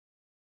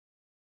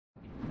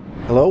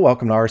Hello,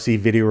 welcome to RC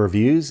Video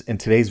Reviews. In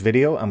today's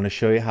video, I'm going to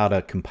show you how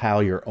to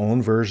compile your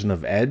own version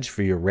of Edge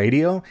for your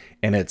radio,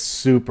 and it's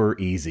super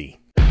easy.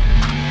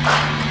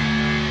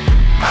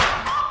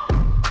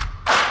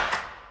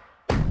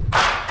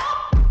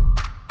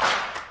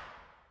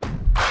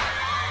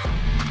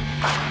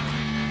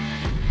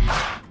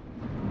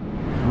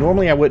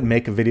 Normally I wouldn't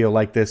make a video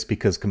like this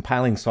because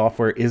compiling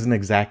software isn't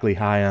exactly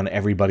high on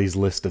everybody's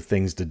list of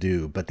things to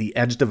do, but the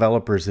Edge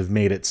developers have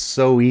made it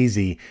so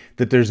easy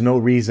that there's no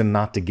reason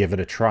not to give it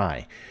a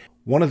try.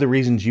 One of the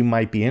reasons you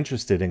might be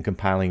interested in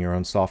compiling your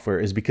own software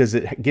is because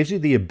it gives you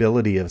the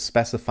ability of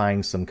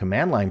specifying some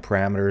command line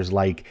parameters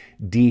like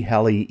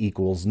DHELI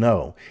equals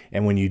no.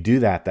 And when you do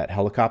that, that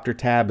helicopter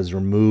tab is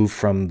removed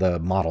from the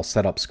model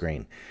setup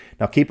screen.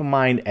 Now keep in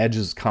mind, Edge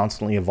is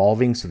constantly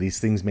evolving, so these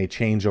things may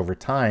change over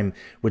time,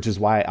 which is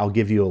why I'll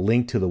give you a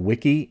link to the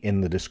wiki in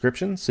the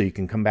description so you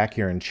can come back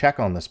here and check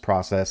on this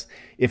process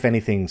if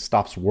anything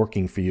stops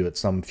working for you at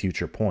some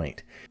future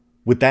point.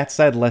 With that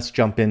said, let's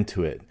jump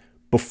into it.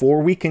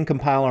 Before we can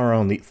compile our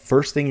own, the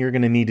first thing you're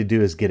going to need to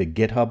do is get a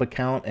Github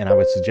account, and I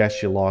would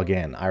suggest you log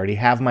in. I already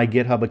have my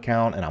Github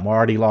account and I'm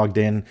already logged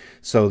in,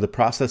 so the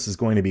process is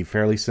going to be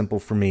fairly simple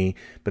for me.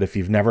 But if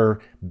you've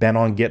never been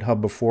on GitHub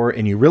before,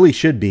 and you really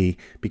should be,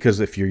 because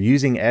if you're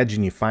using Edge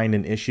and you find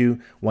an issue,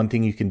 one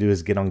thing you can do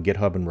is get on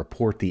GitHub and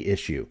report the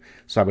issue.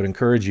 So I would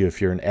encourage you, if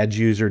you're an Edge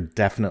user,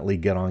 definitely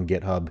get on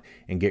GitHub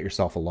and get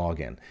yourself a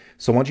login.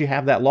 So once you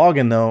have that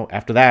login though,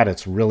 after that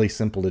it's really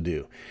simple to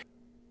do.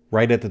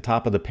 Right at the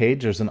top of the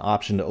page, there's an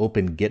option to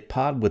open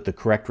Gitpod with the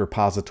correct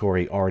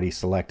repository already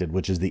selected,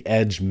 which is the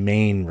Edge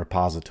main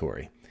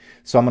repository.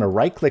 So I'm going to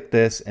right click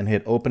this and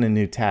hit open a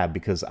new tab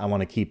because I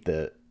want to keep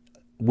the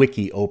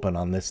wiki open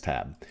on this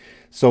tab.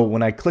 So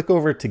when I click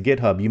over to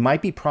GitHub, you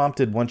might be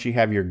prompted once you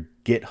have your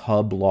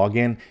GitHub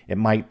login, it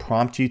might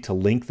prompt you to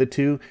link the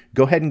two.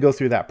 Go ahead and go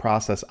through that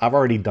process. I've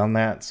already done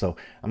that, so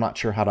I'm not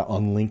sure how to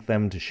unlink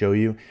them to show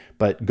you,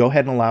 but go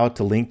ahead and allow it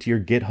to link to your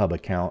GitHub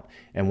account.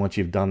 And once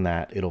you've done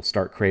that, it'll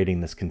start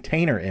creating this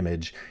container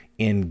image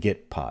in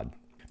Gitpod.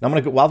 Now I'm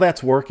going to go, while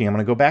that's working, I'm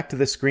going to go back to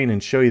this screen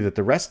and show you that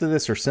the rest of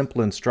this are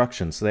simple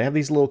instructions. So they have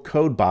these little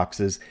code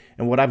boxes,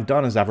 and what I've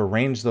done is I've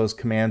arranged those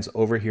commands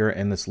over here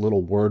in this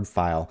little Word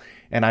file,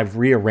 and I've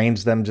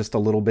rearranged them just a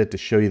little bit to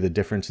show you the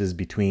differences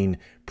between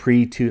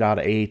pre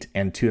 2.8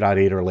 and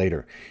 2.8 or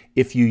later.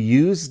 If you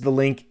use the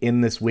link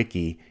in this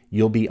wiki,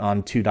 you'll be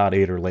on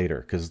 2.8 or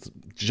later, because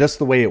just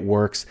the way it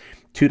works,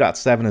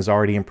 2.7 is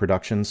already in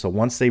production, so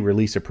once they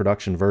release a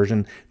production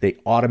version, they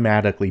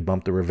automatically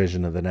bump the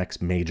revision to the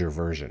next major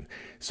version.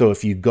 So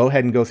if you go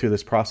ahead and go through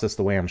this process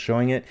the way I'm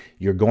showing it,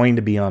 you're going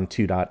to be on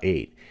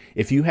 2.8.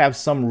 If you have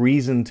some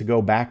reason to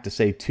go back to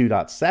say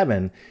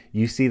 2.7,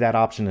 you see that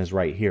option is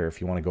right here. If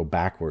you want to go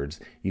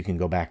backwards, you can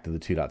go back to the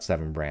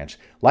 2.7 branch.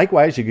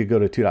 Likewise, you could go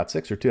to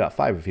 2.6 or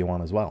 2.5 if you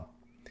want as well.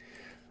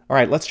 All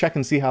right, let's check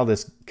and see how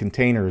this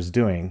container is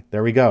doing.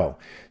 There we go.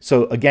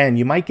 So again,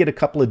 you might get a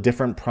couple of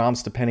different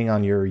prompts depending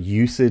on your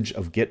usage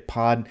of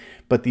Gitpod,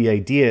 but the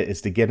idea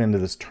is to get into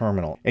this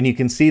terminal. And you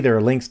can see there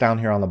are links down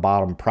here on the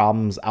bottom: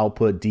 problems,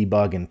 output,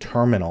 debug, and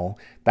terminal.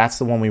 That's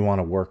the one we want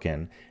to work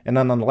in. And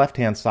then on the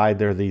left-hand side,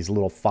 there are these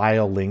little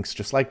file links,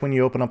 just like when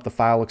you open up the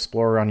File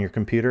Explorer on your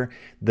computer.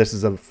 This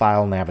is a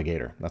file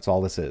navigator. That's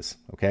all this is,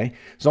 okay?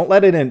 So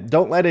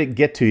don't let it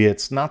get to you.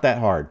 It's not that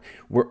hard.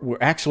 We're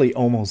actually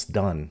almost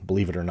done,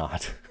 believe it or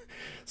not.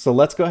 So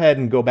let's go ahead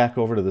and go back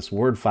over to this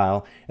Word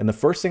file. And the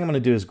first thing I'm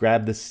going to do is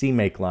grab the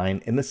cmake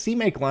line. And the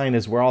cmake line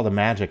is where all the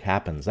magic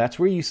happens. That's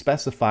where you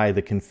specify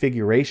the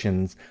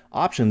configurations,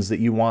 options that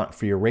you want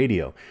for your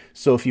radio.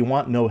 So if you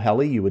want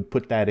no-heli, you would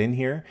put that in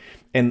here.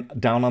 And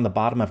down on the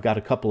bottom, I've got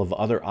a couple of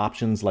other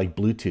options like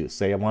Bluetooth.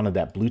 Say I wanted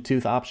that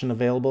Bluetooth option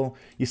available.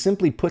 You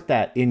simply put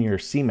that in your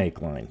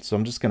cmake line. So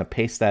I'm just going to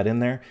paste that in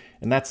there,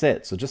 and that's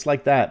it. So just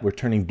like that, we're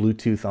turning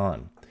Bluetooth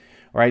on.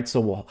 All right, so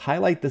we'll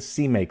highlight the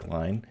cmake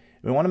line.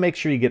 We want to make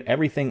sure you get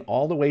everything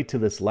all the way to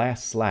this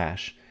last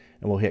slash,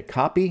 and we'll hit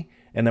copy,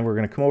 and then we're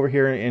going to come over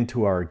here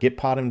into our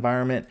Gitpod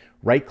environment,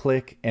 right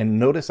click, and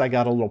notice I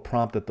got a little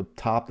prompt at the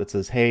top that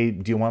says, hey,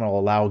 do you want to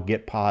allow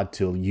Gitpod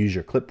to use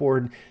your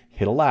clipboard?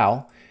 Hit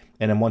allow,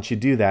 and then once you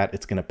do that,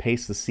 it's going to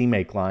paste the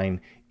cmake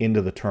line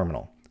into the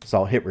terminal. So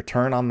I'll hit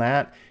return on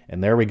that,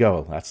 and there we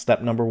go. That's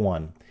step number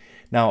one.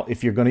 Now,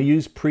 if you're going to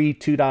use pre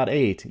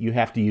 2.8, you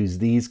have to use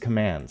these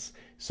commands.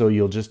 So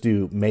you'll just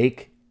do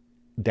make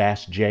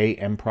 -j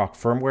nproc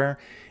firmware.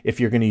 If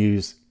you're going to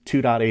use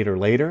 2.8 or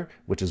later,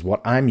 which is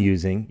what I'm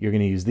using, you're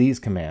going to use these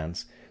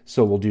commands.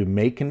 So we'll do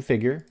make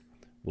configure.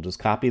 We'll just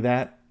copy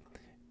that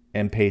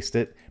and paste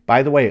it.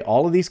 By the way,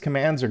 all of these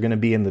commands are going to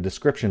be in the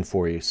description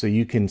for you, so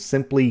you can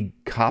simply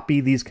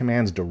copy these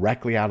commands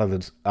directly out of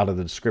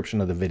the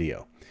description of the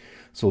video.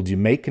 So we'll do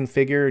make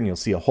configure, and you'll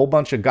see a whole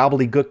bunch of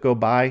gobbledygook go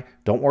by.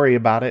 Don't worry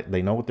about it.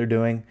 They know what they're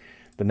doing.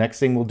 The next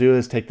thing we'll do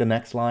is take the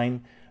next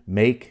line,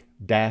 make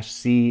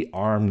 -c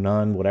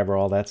arm-none, whatever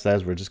all that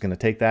says. We're just going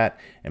to take that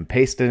and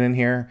paste it in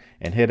here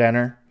and hit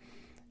enter.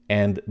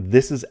 And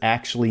this is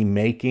actually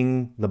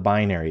making the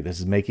binary. This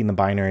is making the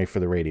binary for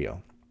the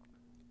radio.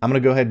 I'm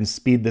going to go ahead and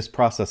speed this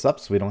process up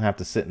so we don't have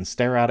to sit and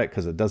stare at it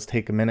because it does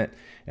take a minute,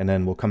 and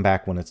then we'll come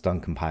back when it's done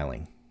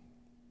compiling.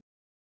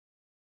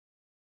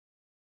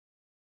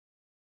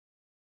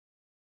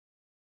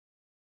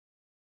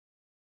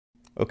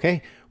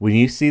 Okay, when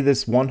you see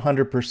this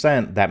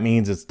 100%, that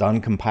means it's done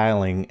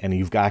compiling and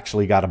you've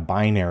actually got a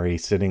binary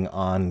sitting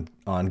on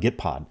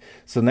Gitpod.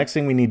 So the next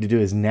thing we need to do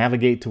is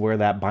navigate to where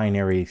that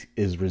binary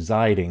is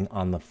residing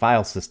on the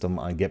file system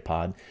on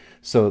Gitpod.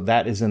 So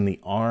that is in the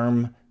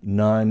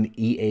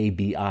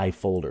arm-none-eabi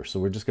folder. So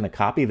we're just going to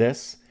copy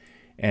this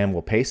and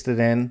we'll paste it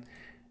in,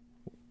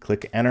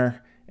 click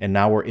enter, and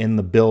now we're in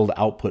the build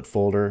output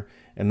folder.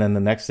 And then the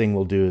next thing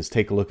we'll do is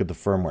take a look at the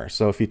firmware.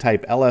 So if you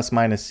type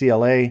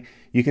ls-cla,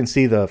 you can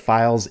see the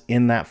files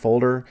in that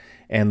folder,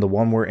 and the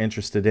one we're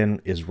interested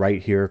in is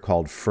right here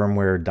called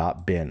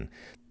firmware.bin.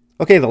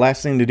 Okay, the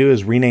last thing to do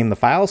is rename the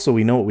file so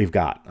we know what we've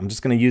got. I'm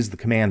just going to use the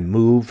command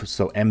move,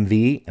 so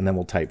mv, and then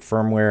we'll type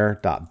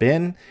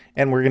firmware.bin,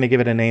 and we're going to give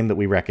it a name that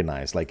we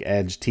recognize, like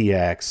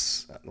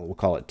EdgeTX. We'll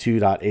call it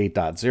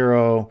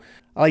 2.8.0.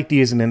 I like to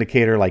use an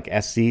indicator like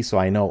SC so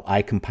I know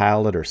I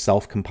compiled it or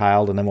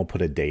self-compiled, and then we'll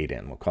put a date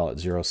in. We'll call it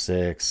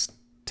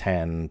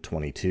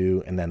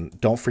 06/10/22, and then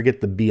don't forget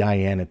the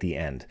BIN at the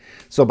end.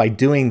 So by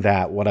doing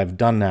that, what I've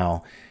done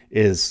now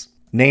is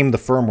name the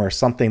firmware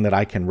something that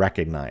I can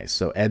recognize.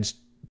 So Edge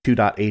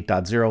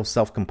 2.8.0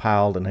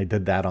 self-compiled, and I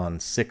did that on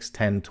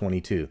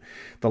 6/10/22.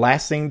 The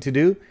last thing to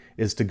do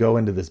is to go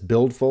into this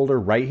build folder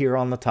right here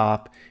on the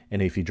top,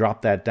 and if you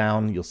drop that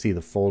down, you'll see the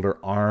folder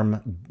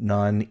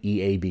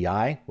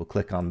arm-none-eabi. We'll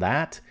click on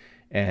that,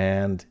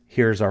 and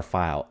here's our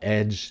file,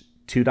 Edge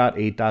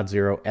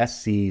 2.8.0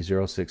 SC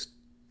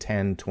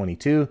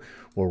 06/10/22.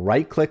 We'll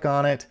right-click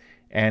on it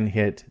and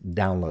hit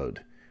download,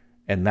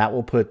 and that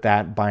will put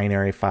that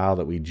binary file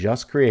that we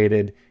just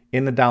created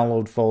in the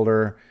download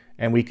folder,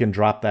 and we can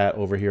drop that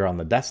over here on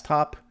the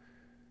desktop,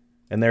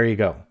 and there you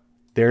go.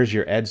 There's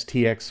your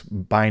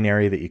EdgeTX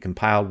binary that you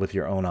compiled with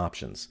your own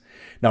options.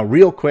 Now,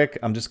 real quick,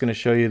 I'm just going to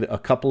show you a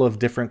couple of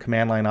different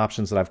command line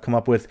options that I've come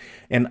up with,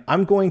 and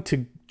I'm going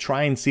to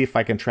try and see if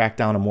I can track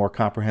down a more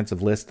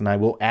comprehensive list, and I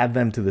will add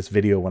them to this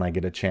video when I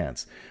get a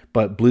chance.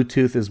 But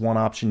Bluetooth is one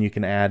option you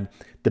can add.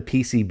 The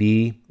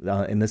PCB,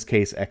 in this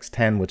case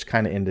X10, which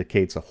kind of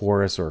indicates a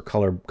Horus or a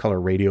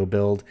color radio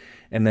build,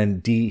 and then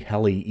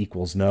DHELI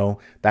equals no.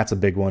 That's a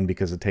big one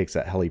because it takes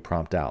that HELI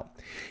prompt out.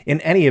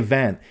 In any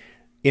event,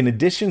 in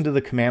addition to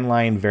the command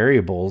line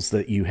variables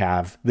that you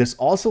have, this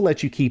also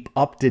lets you keep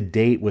up to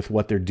date with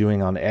what they're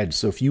doing on Edge.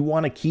 So if you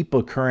want to keep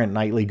a current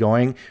nightly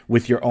going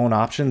with your own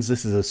options,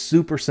 this is a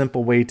super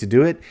simple way to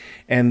do it.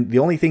 And the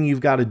only thing you've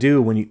got to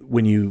do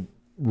when you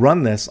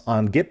run this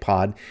on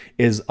Gitpod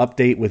is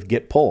update with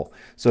git pull.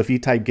 So if you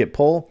type git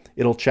pull,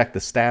 it'll check the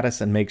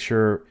status and make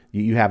sure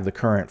you have the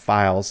current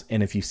files.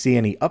 And if you see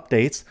any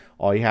updates,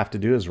 all you have to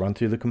do is run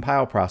through the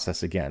compile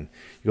process again.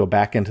 You go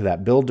back into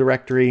that build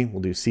directory,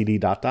 we'll do cd ...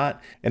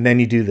 and then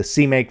you do the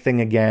cmake thing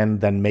again,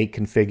 then make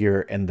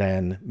configure, and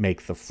then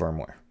make the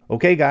firmware.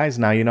 Okay guys,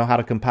 now you know how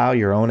to compile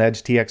your own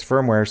EdgeTX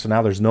firmware, so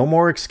now there's no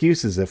more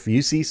excuses. If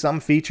you see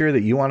some feature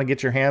that you want to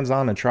get your hands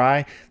on and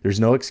try, there's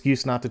no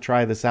excuse not to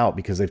try this out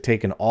because they've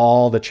taken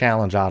all the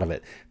challenge out of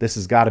it. This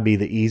has got to be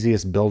the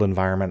easiest build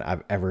environment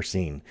I've ever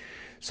seen.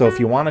 So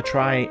if you want to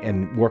try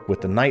and work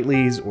with the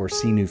nightlies or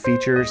see new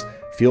features,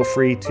 feel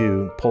free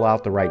to pull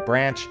out the right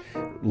branch,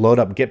 load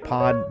up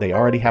Gitpod. They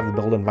already have the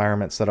build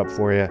environment set up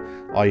for you.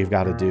 All you've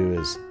got to do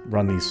is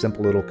run these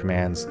simple little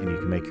commands and you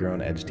can make your own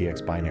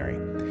EdgeTX binary.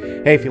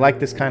 Hey, if you like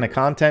this kind of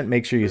content,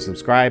 make sure you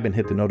subscribe and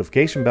hit the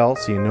notification bell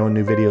so you know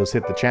new videos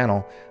hit the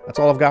channel. That's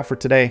all I've got for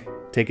today.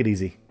 Take it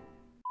easy.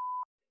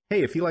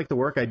 Hey, if you like the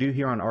work I do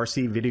here on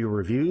RC Video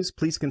Reviews,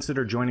 please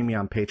consider joining me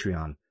on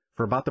Patreon.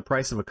 For about the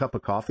price of a cup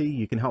of coffee,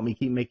 you can help me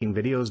keep making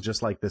videos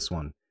just like this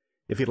one.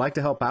 If you'd like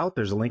to help out,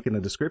 there's a link in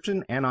the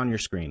description and on your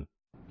screen.